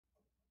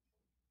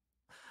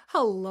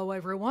Hello,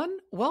 everyone.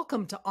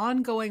 Welcome to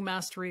Ongoing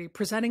Mastery,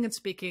 Presenting and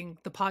Speaking,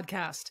 the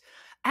podcast.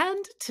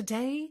 And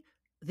today,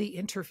 the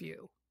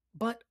interview.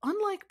 But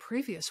unlike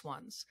previous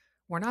ones,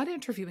 we're not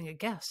interviewing a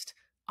guest.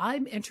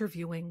 I'm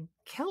interviewing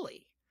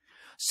Kellie.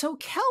 So,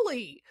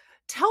 Kellie,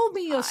 tell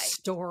me a Hi.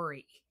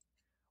 story.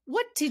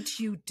 What did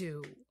you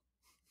do?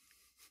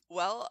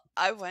 Well,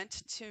 I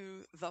went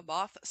to the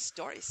Moth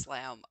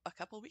StorySLAM a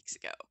couple weeks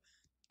ago.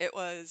 It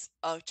was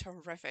a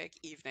terrific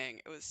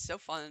evening. It was so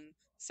fun,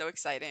 so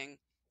exciting.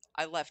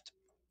 I left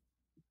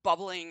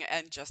bubbling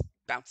and just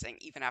bouncing,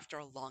 even after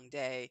a long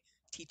day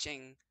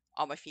teaching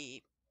on my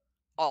feet,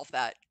 all of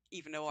that.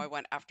 Even though I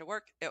went after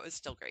work, it was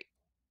still great.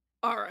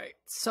 All right.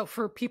 So,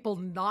 for people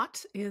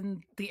not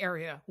in the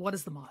area, what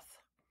is the Moth?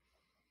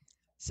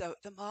 So,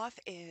 the Moth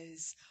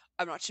is,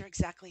 I'm not sure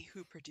exactly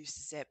who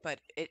produces it,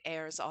 but it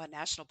airs on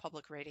National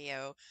Public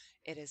Radio.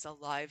 It is a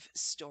live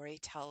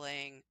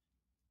storytelling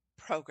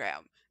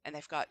program, and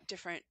they've got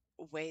different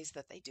ways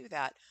that they do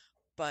that,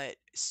 but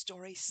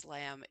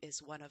StorySLAM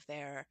is one of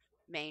their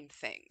main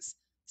things.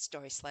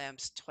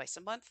 StorySLAM's twice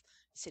a month,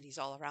 cities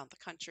all around the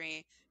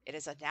country. It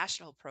is a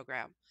national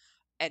program,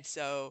 and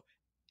so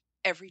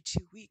every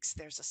 2 weeks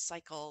there's a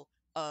cycle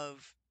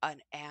of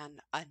an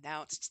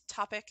announced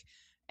topic,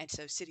 and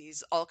so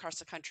cities all across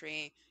the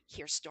country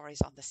hear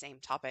stories on the same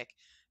topic,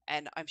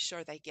 and I'm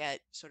sure they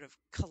get sort of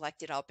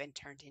collected up and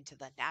turned into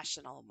the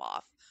national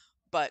Moth.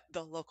 But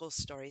the local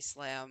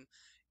StorySLAM,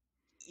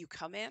 you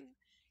come in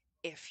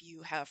if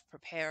you have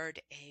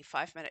prepared a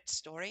 5-minute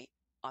story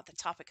on the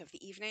topic of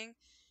the evening.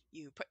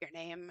 You put your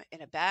name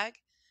in a bag.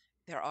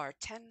 There are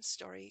 10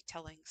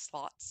 storytelling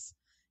slots,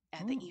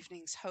 and the Hmm.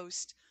 evening's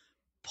host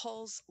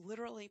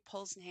literally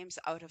pulls names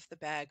out of the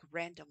bag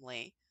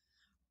randomly.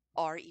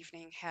 Our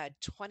evening had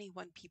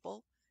 21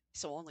 people,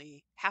 so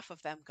only half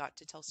of them got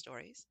to tell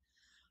stories.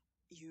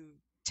 You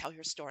tell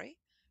your story.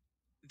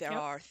 There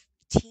Yep. are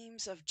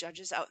teams of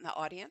judges out in the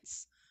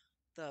audience.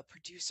 The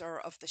producer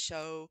of the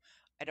show,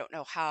 I don't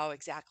know how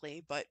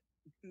exactly, but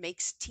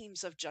makes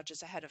teams of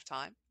judges ahead of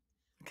time.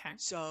 Okay.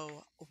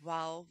 So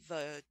while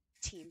the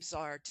teams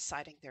are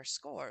deciding their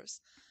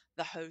scores,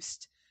 the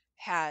host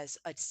has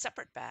a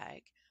separate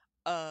bag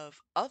of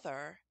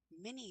other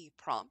mini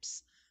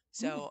prompts.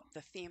 Hmm. So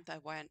the theme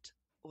that went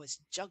was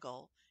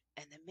juggle,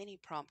 and the mini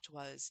prompt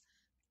was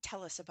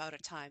tell us about a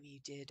time you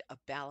did a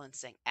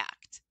balancing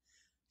act.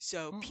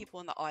 So Hmm. people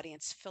in the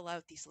audience fill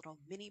out these little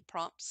mini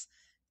prompts,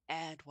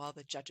 and while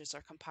the judges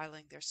are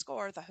compiling their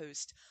score, the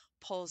host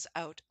pulls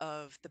out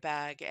of the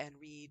bag and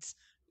reads,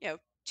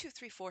 2,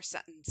 3, 4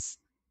 sentence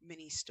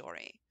mini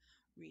story.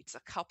 Reads a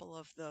couple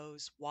of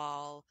those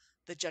while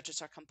the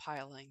judges are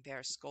compiling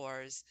their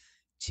scores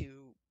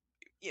to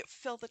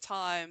fill the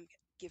time,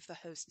 give the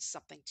host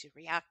something to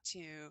react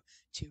to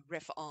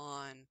riff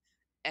on,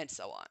 and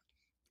so on.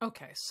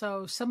 Okay.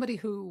 So,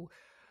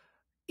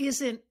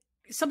 isn't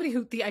somebody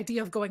who the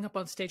idea of going up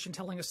on stage and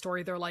telling a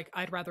story, they're like,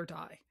 I'd rather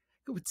die,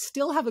 who would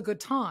still have a good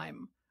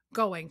time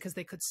going because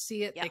they could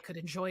see it, Yeah, they could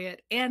enjoy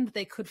it, and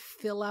they could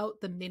fill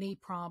out the mini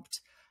prompt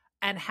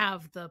and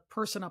have the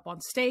person up on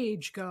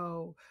stage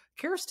go,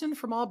 Kirsten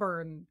from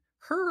Auburn,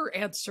 her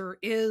answer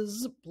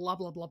is blah,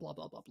 blah, blah, blah,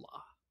 blah, blah,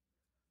 blah.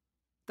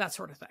 That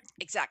sort of thing.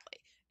 exactly.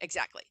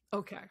 Exactly.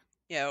 Okay.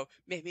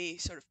 Maybe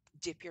sort of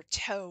dip your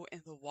toe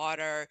in the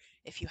water.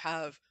 If you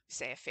have,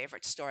 say, a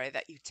favorite story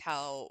that you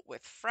tell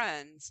with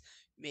friends,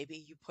 maybe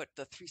you put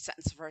the 3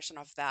 sentence version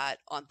of that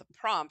on the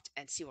prompt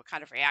and see what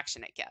kind of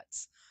reaction it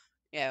gets.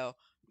 You know,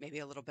 Maybe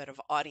a little bit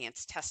of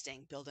audience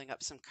testing, building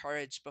up some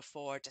courage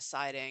before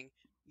deciding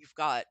you've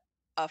got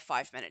a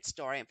 5-minute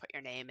story and put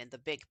your name in the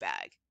big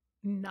bag.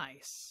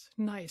 Nice,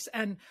 nice.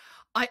 And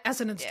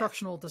as an Yeah.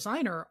 instructional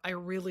designer, I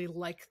really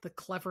like the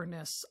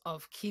cleverness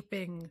of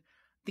keeping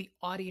the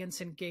audience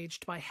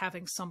engaged by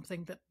having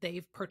something that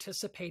they've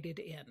participated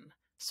in.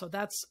 So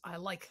I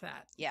like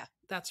that. Yeah.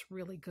 That's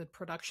really good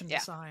production Yeah.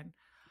 design.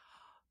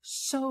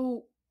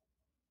 So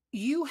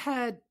you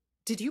had,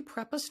 did you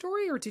prep a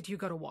story or did you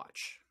go to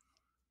watch?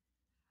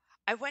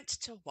 I went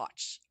to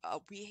watch.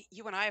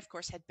 You and I, of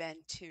course, had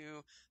been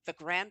to the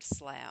Grand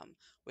Slam,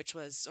 which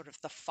was sort of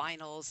the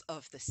finals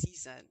of the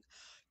season.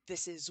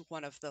 This is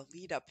one of the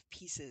lead up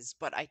pieces,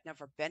 but I'd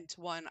never been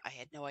to one. I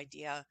had no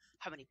idea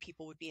how many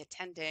people would be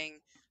attending,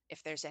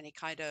 if there's any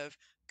kind of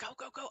go,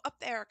 go, go up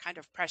there kind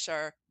of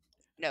pressure.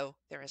 No,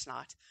 there is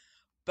not.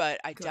 But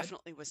I Good.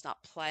 definitely was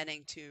not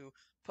planning to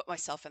put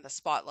myself in the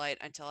spotlight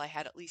until I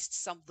had at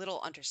least some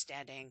little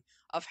understanding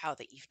of how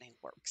the evening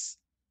works.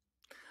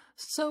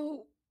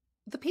 So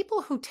the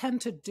people who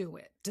tend to do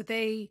it,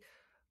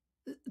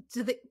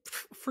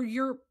 for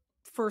your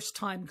first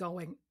time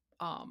going,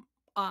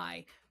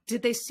 I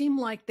did they seem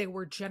like they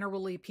were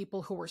generally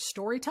people who were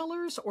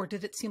storytellers, or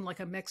did it seem like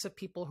a mix of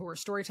people who were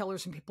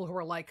storytellers and people who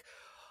were like,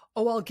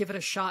 oh, I'll give it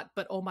a shot,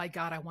 but oh my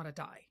God, I want to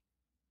die?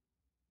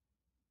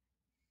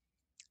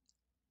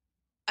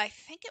 I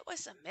think it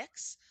was a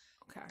mix.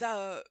 Okay.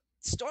 The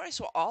stories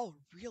were all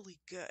really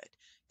good.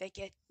 They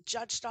get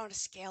judged on a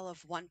scale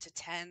of 1 to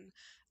 10,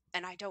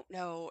 and I don't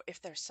know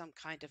if there's some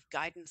kind of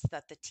guidance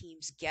that the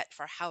teams get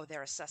for how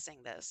they're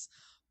assessing this,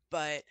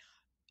 but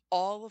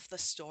all of the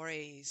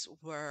stories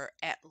were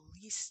at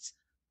least,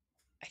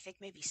 I think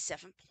maybe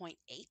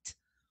 7.8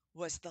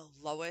 was the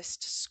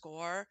lowest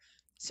score.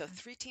 So Okay.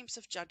 3 teams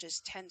of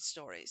judges, 10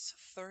 stories,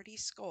 30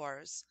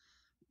 scores,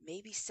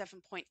 maybe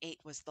 7.8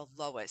 was the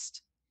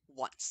lowest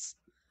once.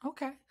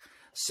 Okay.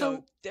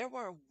 So So there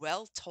were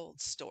well told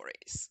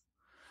stories.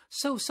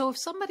 so if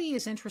somebody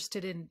is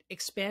interested in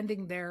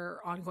expanding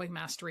their ongoing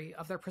mastery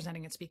of their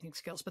presenting and speaking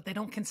skills, but they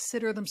don't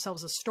consider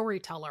themselves a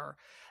storyteller,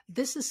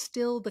 this is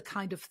still the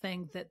kind of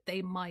thing that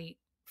they might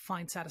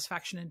find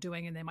satisfaction in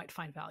doing and they might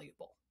find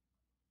valuable.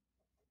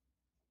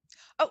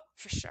 Oh,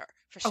 for sure,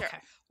 for sure. Okay.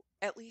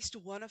 At least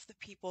one of the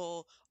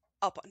people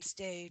up on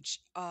stage,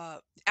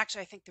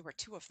 actually, I think there were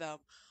 2 of them,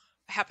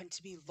 happened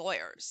to be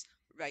lawyers,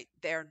 right?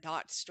 They're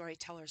not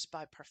storytellers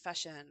by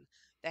profession.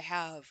 They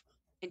have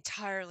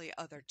entirely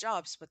other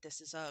jobs, but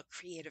this is a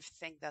creative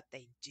thing that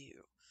they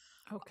do.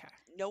 Okay.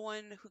 No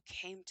one who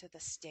came to the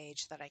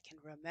stage that I can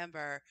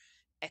remember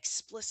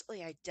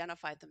explicitly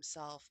identified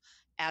themselves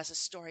as a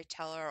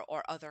storyteller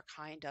or other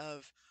kind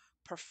of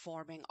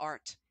performing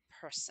art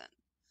person.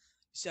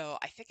 So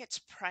I think it's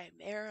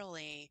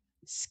primarily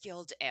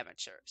skilled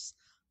amateurs.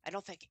 I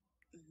don't think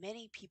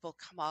many people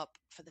come up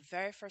for the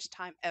very first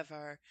time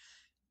ever,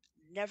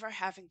 never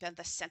having been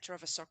the center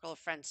of a circle of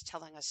friends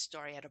telling a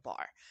story at a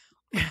bar,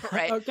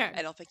 right? Okay.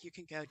 I don't think you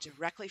can go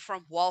directly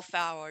from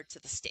wallflower to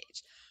the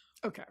stage.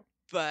 Okay.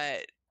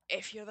 But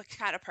if you're the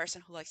kind of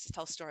person who likes to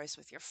tell stories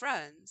with your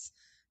friends,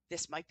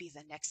 this might be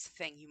the next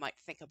thing you might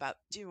think about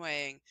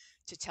doing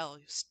to tell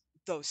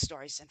those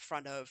stories in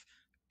front of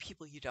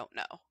people you don't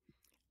know.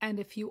 And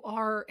if you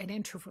are an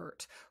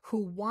introvert who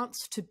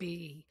wants to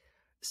be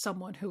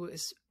someone who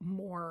is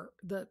more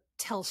the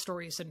tell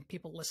stories and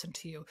people listen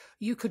to you,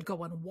 you could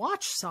go and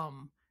watch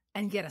some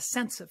and get a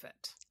sense of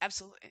it.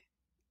 Absolutely.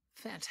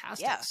 Fantastic.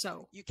 Yeah.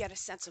 So, You get a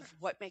sense of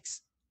what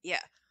makes,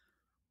 yeah.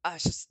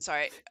 Just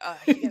sorry.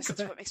 You get a go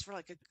sense of ahead. what makes for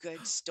like a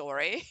good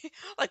story,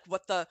 like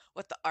what the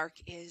arc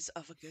is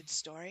of a good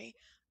story,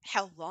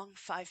 how long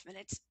 5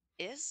 minutes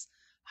is,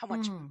 how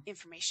much Mm.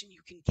 information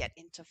you can get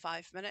into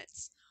 5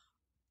 minutes,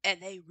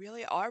 and they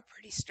really are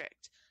pretty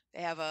strict.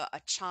 They have a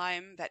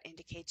chime that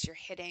indicates you're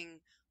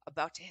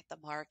about to hit the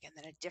mark, and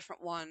then a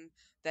different one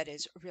that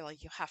is really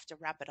you have to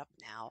wrap it up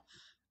now.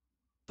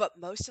 But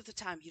most of the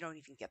time, you don't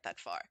even get that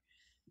far.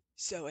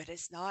 So it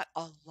is not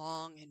a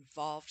long,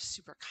 involved,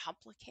 super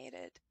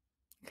complicated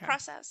Okay.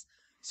 process.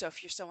 So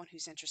if you're someone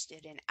who's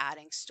interested in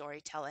adding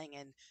storytelling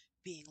and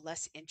being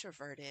less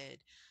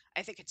introverted,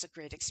 I think it's a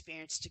great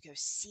experience to go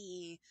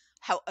see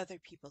how other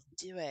people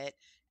do it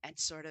and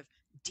sort of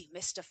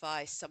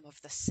demystify some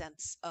of the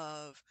sense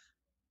of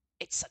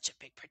it's such a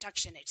big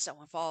production, it's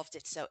so involved,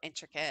 it's so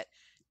intricate.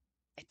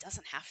 It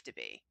doesn't have to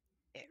be.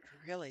 It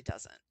really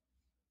doesn't.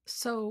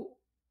 So,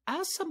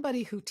 as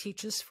somebody who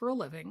teaches for a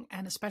living,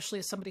 and especially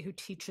as somebody who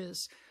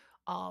teaches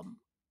um,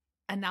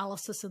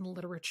 analysis in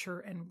literature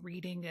and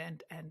reading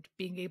and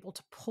being able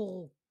to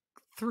pull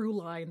through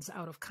lines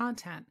out of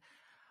content,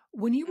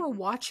 when you were Hmm.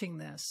 watching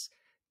this,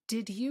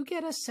 did you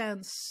get a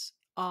sense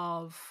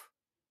of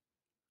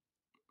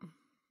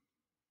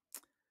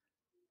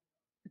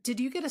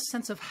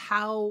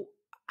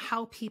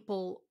how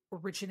people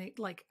originate,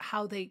 like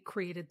how they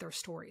created their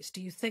stories?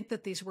 Do you think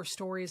that these were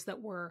stories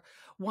that were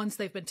ones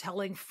they've been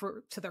telling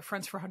for to their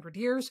friends for 100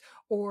 years,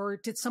 or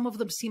did some of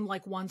them seem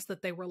like ones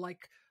that they were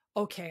like,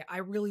 okay, I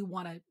really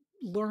want to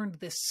learn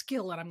this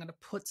skill and I'm going to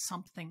put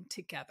something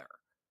together?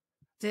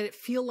 Did it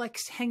feel like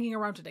hanging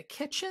around in a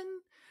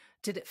kitchen?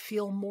 Did it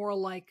feel more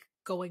like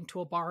going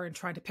to a bar and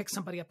trying to pick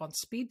somebody up on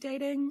speed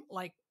dating?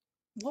 Like,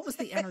 what was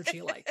the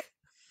energy like?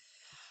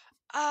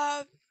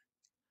 Um,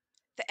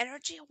 the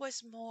energy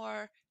was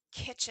more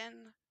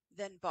kitchen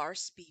than bar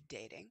speed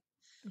dating.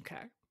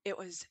 Okay. It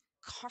was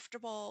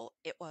comfortable,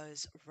 it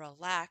was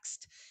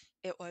relaxed,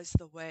 it was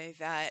the way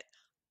that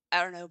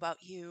I don't know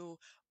about you,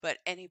 but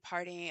any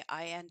party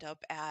I end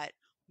up at,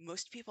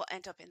 most people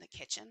end up in the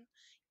kitchen,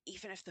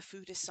 even if the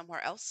food is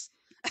somewhere else,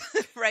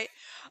 right?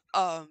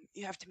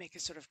 You have to make a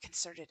sort of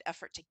concerted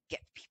effort to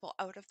get people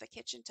out of the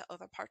kitchen to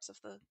other parts of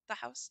the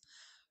house.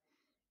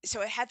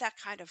 So it had that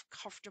kind of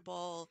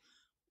comfortable,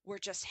 we're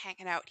just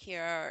hanging out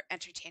here,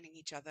 entertaining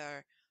each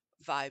other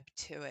vibe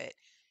to it.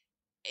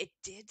 It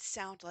did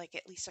sound like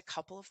at least a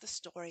couple of the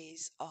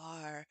stories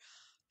are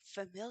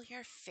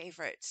familiar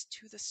favorites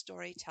to the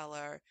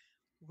storyteller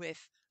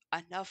with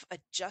enough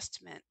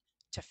adjustment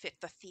to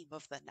fit the theme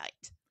of the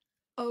night.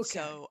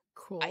 Okay. So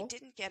I Cool.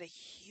 didn't get a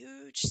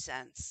huge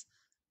sense.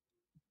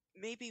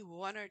 Maybe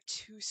 1 or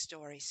 2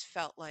 stories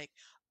felt like,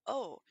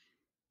 oh,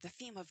 the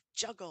theme of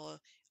juggle.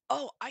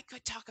 Oh, I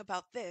could talk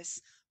about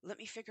this. Let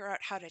me figure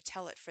out how to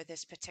tell it for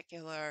this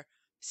particular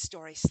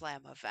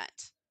StorySLAM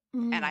event.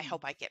 And I Mm.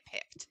 hope I get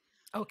picked.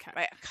 Okay.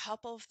 Right? A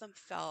couple of them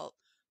felt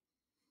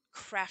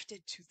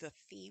crafted to the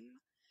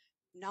theme,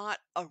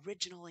 not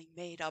originally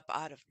made up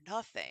out of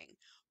nothing,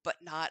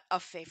 but not a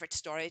favorite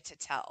story to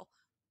tell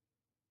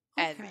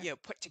and Okay.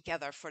 put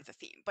together for the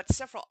theme. But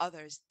several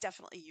others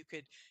definitely you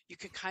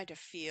could kind of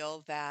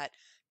feel that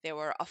they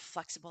were a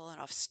flexible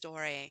enough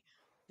story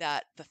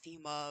that the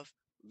theme of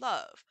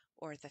love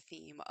or the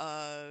theme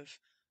of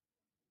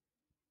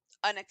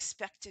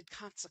unexpected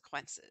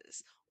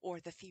consequences or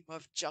the theme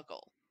of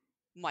juggle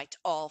might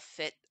all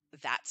fit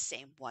that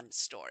same one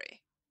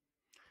story.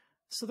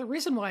 So the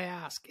reason why I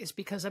ask is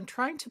because I'm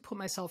trying to put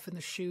myself in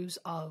the shoes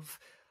of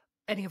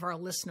any of our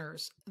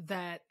listeners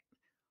that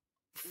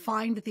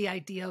find the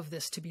idea of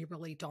this to be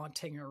really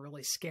daunting or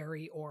really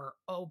scary, or,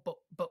 oh,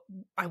 but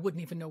I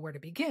wouldn't even know where to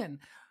begin.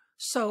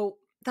 So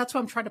that's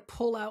why I'm trying to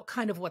pull out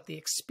kind of what the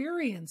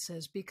experience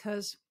is,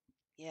 because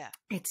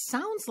it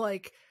sounds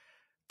like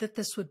that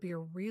this would be a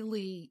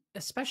really,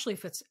 especially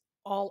if it's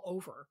all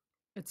over,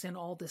 it's in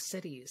all the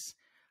cities,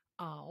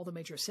 all the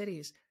major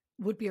cities,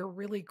 would be a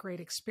really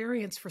great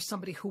experience for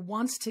somebody who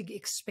wants to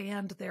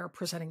expand their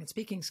presenting and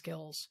speaking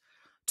skills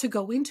to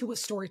go into a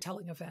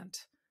storytelling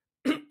event.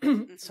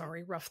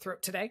 Sorry, rough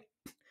throat today.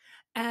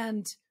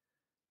 And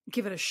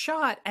give it a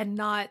shot and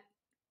not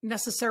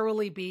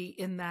necessarily be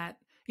in that,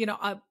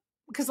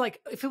 because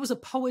like if it was a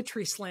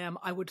poetry slam,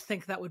 I would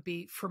think that would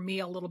be for me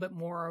a little bit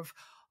more of,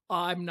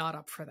 I'm not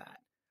up for that.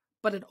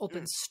 But an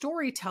open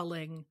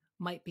storytelling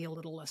might be a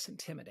little less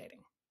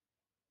intimidating.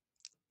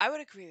 I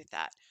would agree with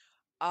that.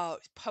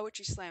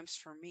 Poetry slams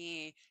for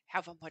me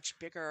have a much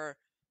bigger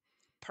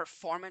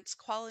performance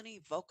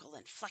quality, vocal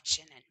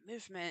inflection and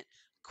movement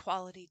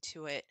quality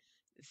to it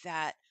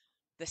that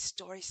the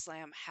story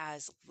slam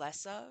has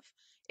less of.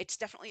 It's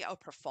definitely a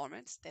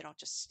performance. They don't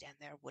just stand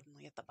there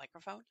woodenly at the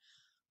microphone,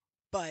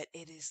 but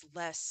it is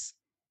less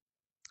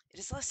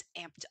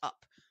amped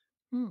up.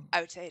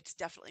 I would say it's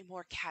definitely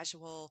more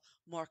casual,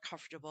 more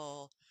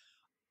comfortable.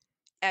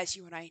 As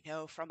you and I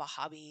know from a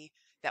hobby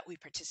that we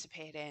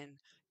participate in,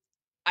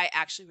 I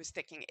actually was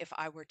thinking if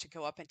I were to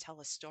go up and tell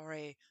a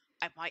story,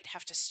 I might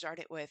have to start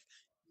it with,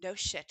 no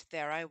shit,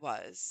 there I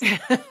was.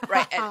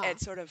 Right. And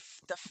sort of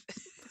the,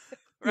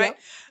 right? Yep.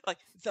 Like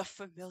the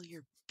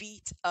familiar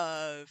beat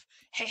of,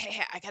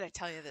 hey, I got to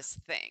tell you this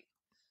thing.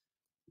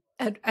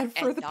 And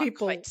for the not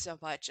people. quite so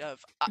much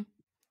of,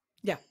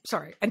 yeah,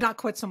 sorry. And not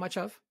quite so much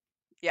of.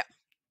 Yeah.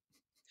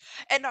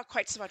 And not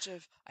quite so much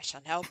of, I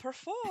shall now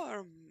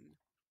perform.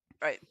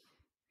 Right.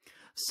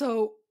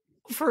 So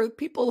for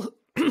people,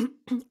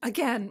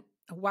 again,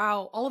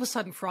 wow, all of a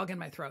sudden frog in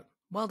my throat.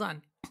 Well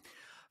done.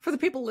 For the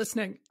people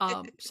listening,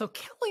 so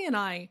Kellie and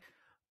I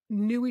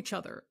knew each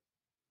other,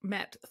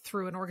 met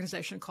through an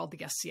organization called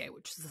the SCA,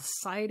 which is the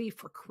Society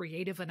for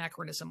Creative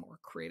Anachronism, or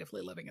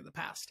Creatively Living in the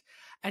Past.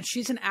 And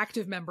she's an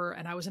active member,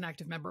 and I was an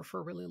active member for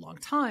a really long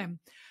time.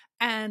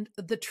 And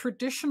the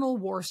traditional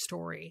war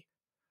story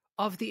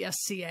of the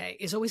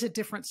SCA is always a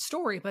different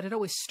story, but it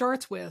always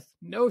starts with,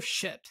 no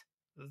shit,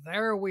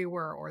 there we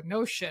were, or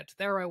no shit,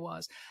 there I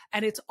was.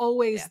 And it's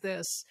always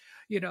this,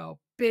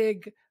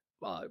 big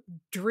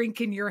drink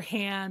in your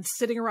hand,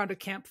 sitting around a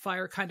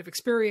campfire kind of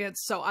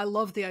experience. So I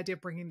love the idea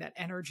of bringing that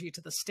energy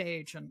to the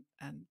stage, and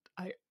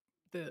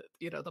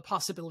the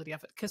possibility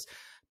of it, because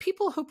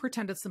people who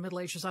pretend it's the Middle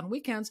Ages on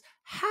weekends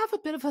have a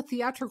bit of a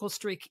theatrical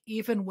streak,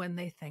 even when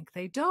they think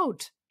they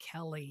don't.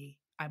 Kellie,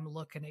 I'm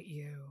looking at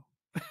you.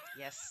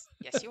 Yes,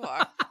 you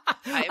are.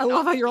 I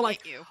love how you're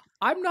like,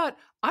 I'm not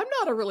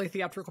a really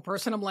theatrical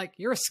person. I'm like,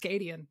 you're a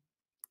Scadian.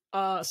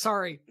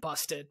 Sorry,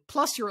 busted.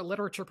 Plus you're a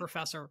literature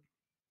professor.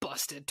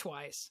 Busted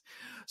twice.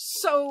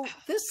 So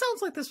this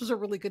sounds like this was a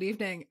really good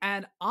evening.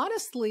 And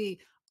honestly,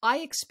 I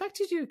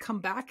expected you to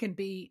come back and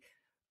be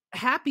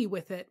happy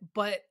with it.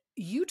 But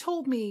you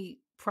told me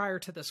prior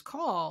to this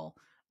call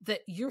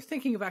that you're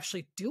thinking of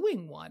actually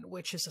doing one,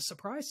 which is a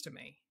surprise to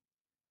me.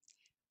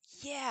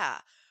 Yeah.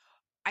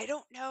 I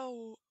don't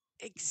know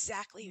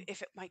exactly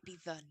if it might be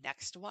the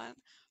next one,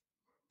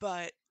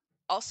 but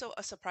also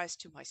a surprise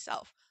to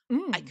myself.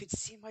 I could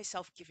see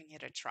myself giving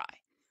it a try.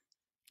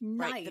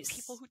 Nice. Right? The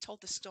people who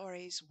told the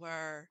stories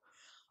were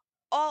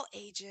all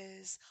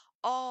ages,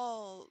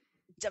 all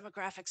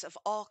demographics of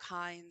all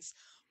kinds.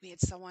 We had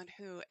someone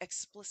who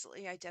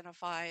explicitly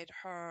identified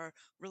her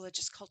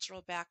religious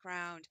cultural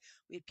background.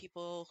 We had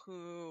people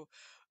who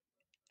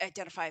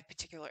identified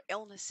particular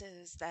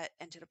illnesses that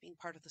ended up being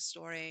part of the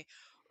story.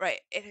 Right.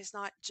 It is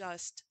not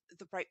just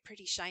the bright,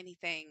 pretty, shiny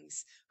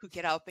things who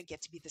get up and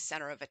get to be the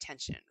center of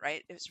attention.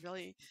 Right. It was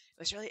really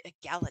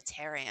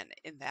egalitarian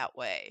in that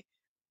way.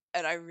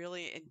 And I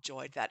really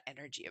enjoyed that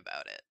energy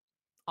about it.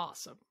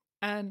 Awesome.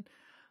 And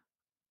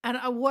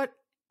what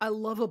I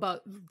love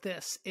about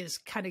this is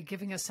kind of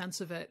giving a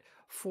sense of it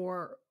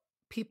for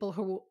people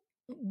who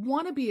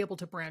want to be able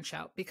to branch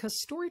out,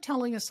 because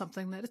storytelling is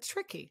something that it's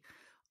tricky.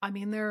 I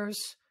mean,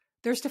 there's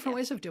different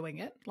ways of doing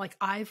it. Like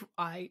I,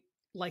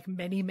 like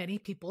many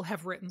people,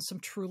 have written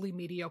some truly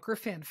mediocre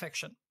fan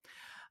fiction,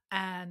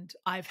 and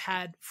I've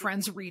had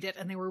friends read it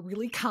and they were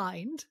really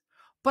kind,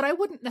 but I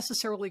wouldn't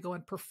necessarily go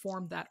and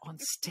perform that on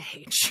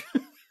stage.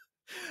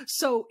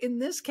 So in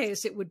this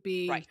case, it would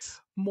be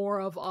more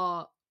of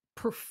a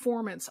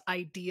performance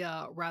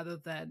idea rather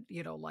than,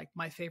 like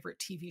my favorite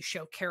TV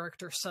show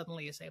character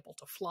suddenly is able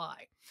to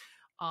fly,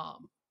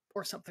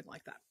 or something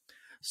like that.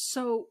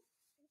 So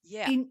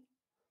in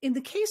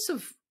the case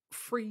of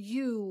for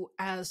you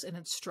as an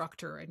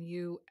instructor and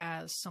you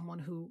as someone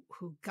who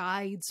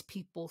guides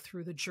people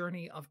through the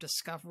journey of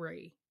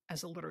discovery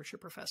as a literature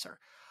professor,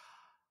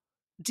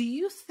 do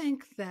you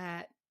think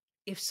that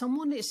if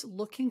someone is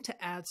looking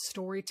to add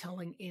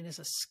storytelling in as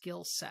a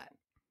skill set,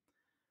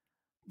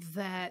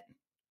 that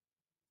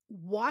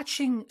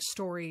watching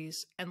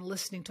stories and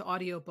listening to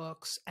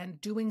audiobooks and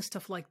doing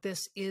stuff like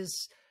this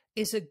is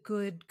a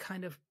good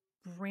kind of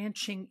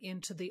branching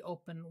into the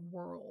open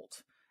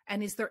world?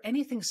 And is there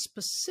anything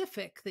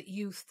specific that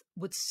you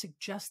would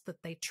suggest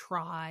that they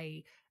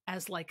try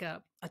as like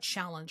a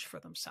challenge for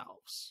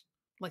themselves,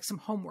 like some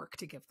homework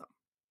to give them?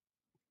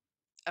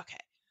 Okay.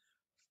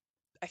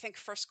 I think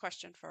first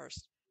question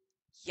first.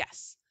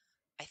 Yes.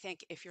 I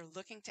think if you're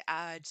looking to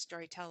add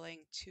storytelling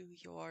to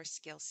your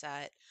skill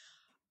set,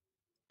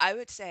 I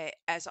would say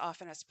as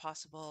often as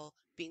possible,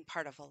 being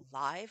part of a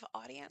live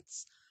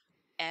audience.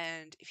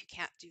 And if you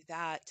can't do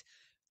that,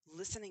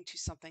 listening to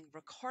something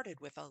recorded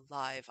with a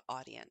live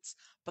audience,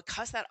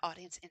 because that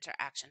audience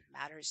interaction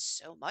matters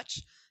so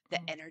much. The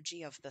Mm.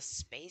 energy of the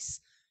space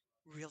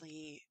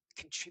really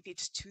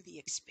contributes to the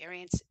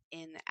experience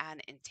in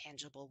an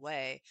intangible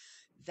way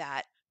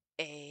that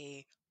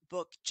a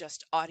book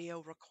just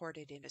audio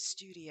recorded in a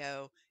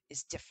studio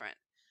is different.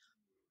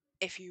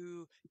 If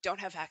you don't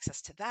have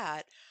access to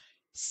that,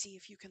 see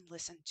if you can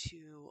listen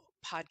to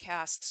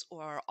podcasts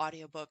or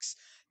audiobooks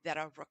that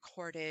are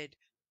recorded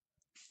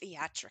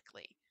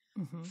theatrically.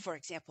 Mm-hmm. For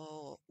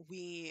example,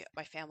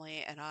 my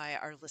family and I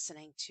are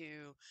listening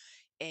to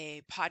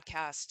a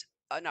podcast,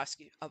 no,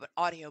 excuse, of an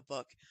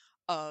audiobook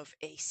of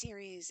a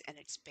series, and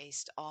it's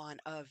based on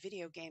a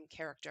video game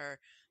character.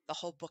 The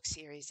whole book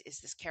series is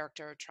this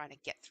character trying to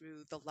get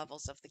through the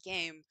levels of the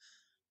game.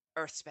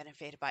 Earth's been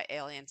invaded by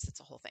aliens. It's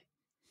a whole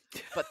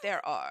thing. But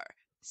there are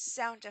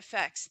sound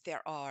effects,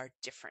 there are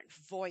different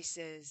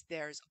voices,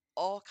 there's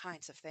all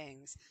kinds of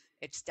things.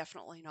 It's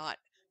definitely not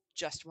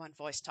just one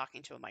voice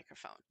talking to a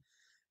microphone,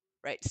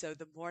 right? So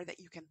the more that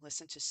you can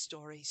listen to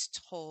stories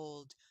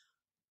told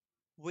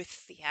with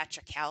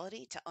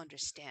theatricality to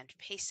understand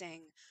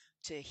pacing,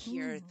 to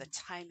hear the Mm.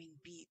 timing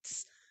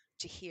beats,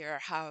 to hear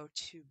how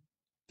to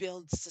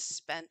build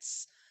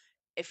suspense.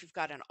 If you've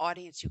got an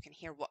audience, you can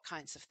hear what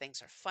kinds of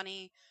things are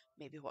funny,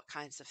 maybe what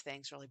kinds of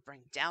things really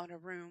bring down a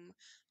room,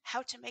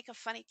 how to make a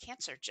funny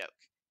cancer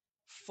joke,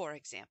 for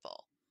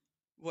example,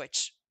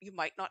 which you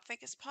might not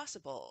think is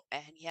possible.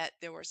 And yet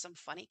there were some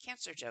funny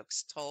cancer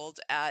jokes told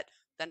at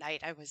the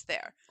night I was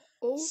there.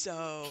 So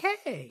all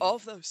Okay.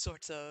 of those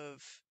sorts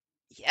of,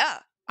 yeah,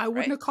 I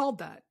wouldn't right? have called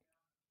that.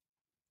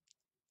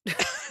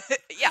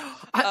 Yeah.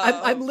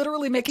 I'm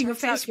literally It making a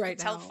turns out face you can right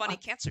tell now. funny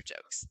cancer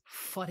jokes.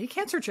 Funny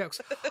cancer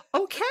jokes.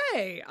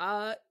 Okay.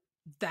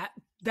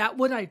 That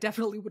one I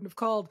definitely wouldn't have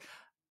called.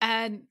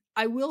 And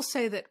I will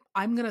say that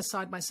I'm going to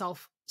assign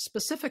myself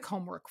specific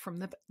homework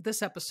from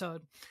this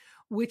episode,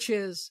 which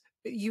is,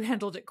 you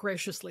handled it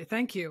graciously.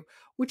 Thank you.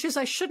 Which is,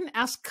 I shouldn't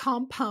ask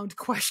compound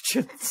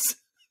questions.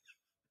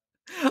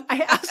 I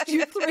asked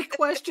you 3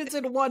 questions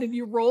in one and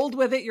you rolled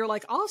with it. You're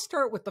like, I'll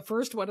start with the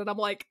first one. And I'm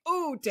like,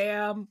 oh,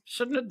 damn,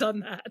 shouldn't have done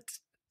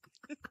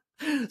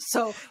that.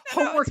 So No, it's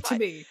homework to fine.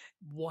 me,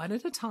 one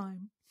at a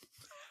time.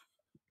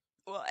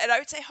 Well, and I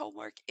would say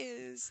homework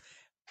is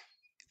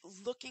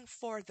looking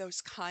for those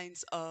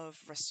kinds of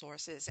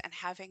resources and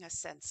having a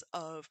sense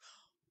of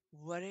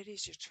what it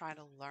is you're trying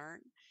to learn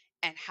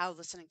and how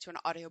listening to an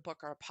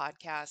audiobook or a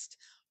podcast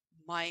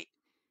might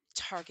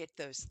target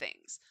those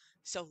things.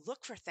 So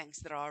look for things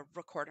that are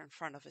recorded in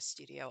front of a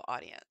studio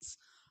audience.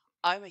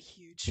 I'm a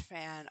huge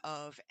fan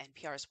of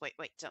NPR's Wait,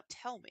 Wait, Don't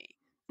Tell Me.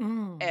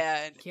 Mm,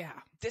 And yeah.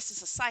 this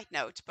is a side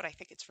note, but I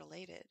think it's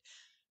related.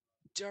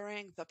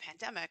 During the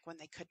pandemic, when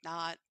they could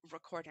not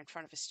record in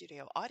front of a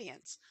studio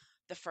audience,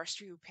 the first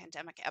few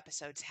pandemic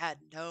episodes had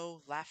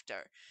no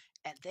laughter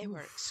and they were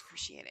Oof.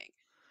 excruciating.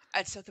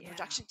 And so the Yeah.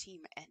 production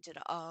team ended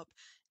up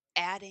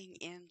adding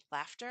in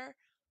laughter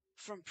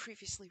from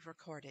previously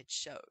recorded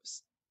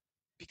shows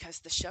because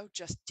the show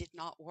just did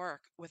not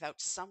work without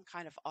some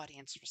kind of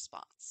audience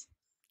response.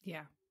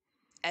 Yeah.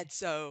 And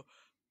so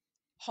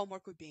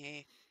homework would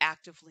be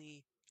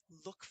actively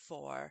look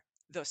for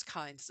those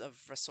kinds of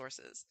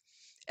resources.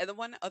 And the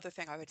one other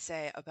thing I would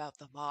say about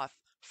The Moth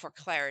for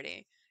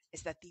clarity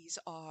is that these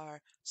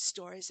are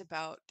stories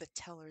about the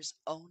teller's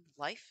own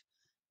life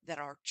that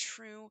are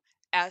true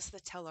as the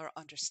teller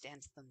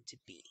understands them to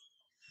be.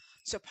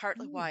 So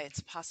partly Mm. why it's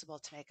possible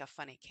to make a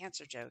funny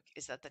cancer joke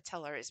is that the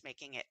teller is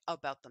making it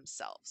about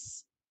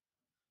themselves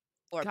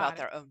or about Got it.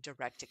 their own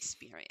direct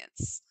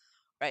experience,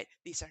 right?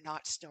 These are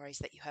not stories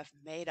that you have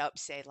made up,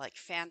 say, like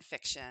fan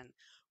fiction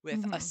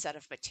with a Mm-hmm. set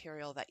of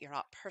material that you're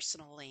not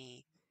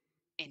personally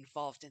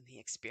involved in the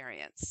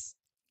experience.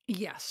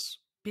 Yes,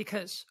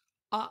 because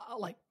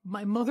like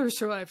my mother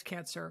survived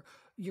cancer,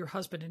 your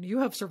husband and you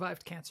have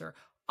survived cancer.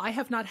 I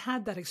have not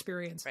had that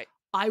experience. Right.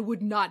 I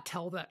would not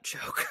tell that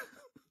joke.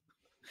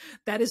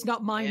 That is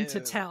not mine to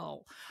No.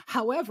 tell.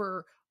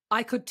 However,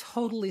 I could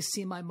totally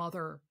see my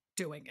mother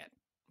doing it.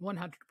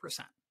 100%.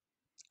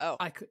 Oh,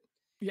 I could.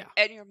 Yeah.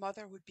 and your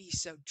mother would be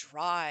so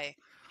dry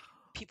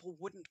people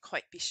wouldn't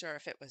quite be sure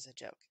if it was a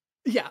joke.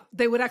 Yeah,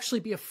 they would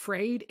actually be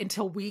afraid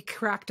until we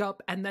cracked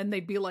up, and then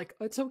they'd be like,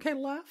 "It's okay to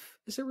laugh.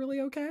 Is it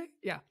really okay?"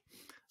 Yeah.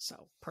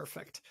 So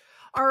perfect.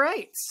 All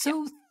right.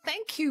 So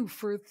thank you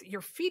for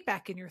your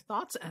feedback and your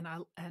thoughts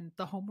and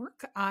the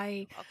homework.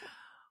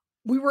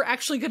 We were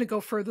actually going to go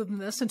further than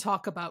this and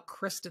talk about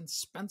Kirsten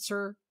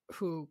Spencer,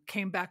 who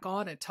came back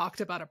on and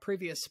talked about a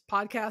previous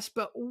podcast,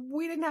 but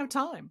we didn't have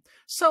time.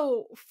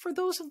 So for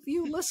those of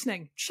you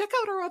listening, check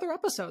out our other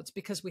episodes,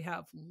 because we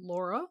have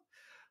Laura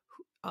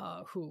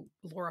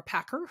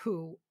Packer,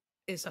 who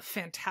is a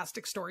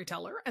fantastic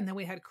storyteller. And then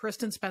we had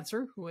Kirsten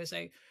Spencer, who is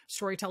a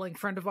storytelling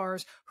friend of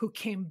ours, who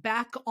came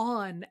back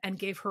on and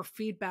gave her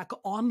feedback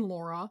on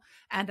Laura,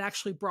 and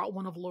actually brought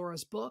one of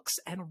Laura's books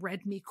and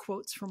read me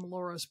quotes from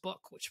Laura's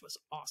book, which was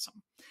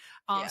awesome.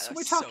 So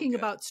we're talking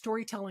about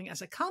storytelling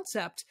as a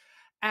concept,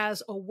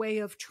 as a way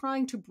of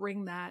trying to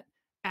bring that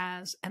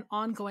as an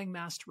ongoing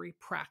mastery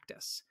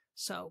practice.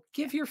 So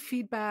give your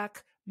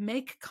feedback,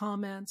 make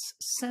comments,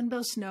 send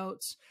us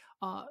notes.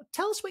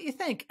 Tell us what you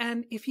think.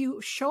 And if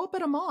you show up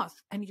at a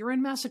Moth and you're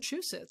in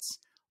Massachusetts,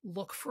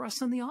 look for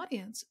us in the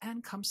audience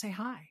and come say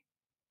hi.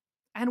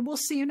 And we'll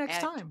see you next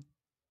time.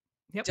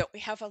 Yep. Don't we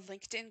have a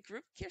LinkedIn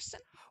group, Kirsten?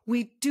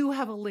 We do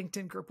have a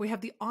LinkedIn group. We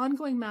have the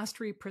Ongoing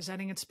Mastery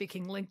Presenting and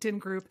Speaking LinkedIn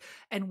group,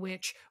 in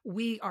which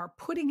we are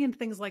putting in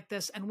things like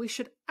this. And we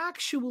should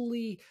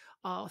actually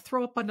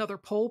throw up another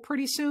poll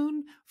pretty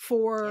soon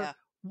for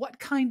what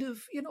kind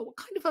of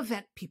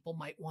event people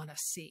might want to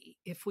see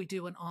if we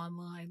do an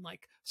online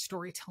like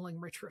storytelling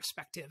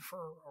retrospective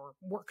or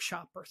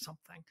workshop or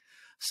something.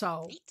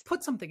 So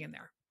put something in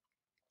there.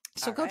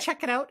 So go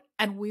check it out,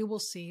 and we will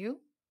see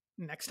you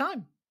next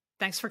time.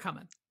 Thanks for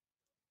coming.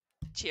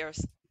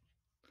 Cheers.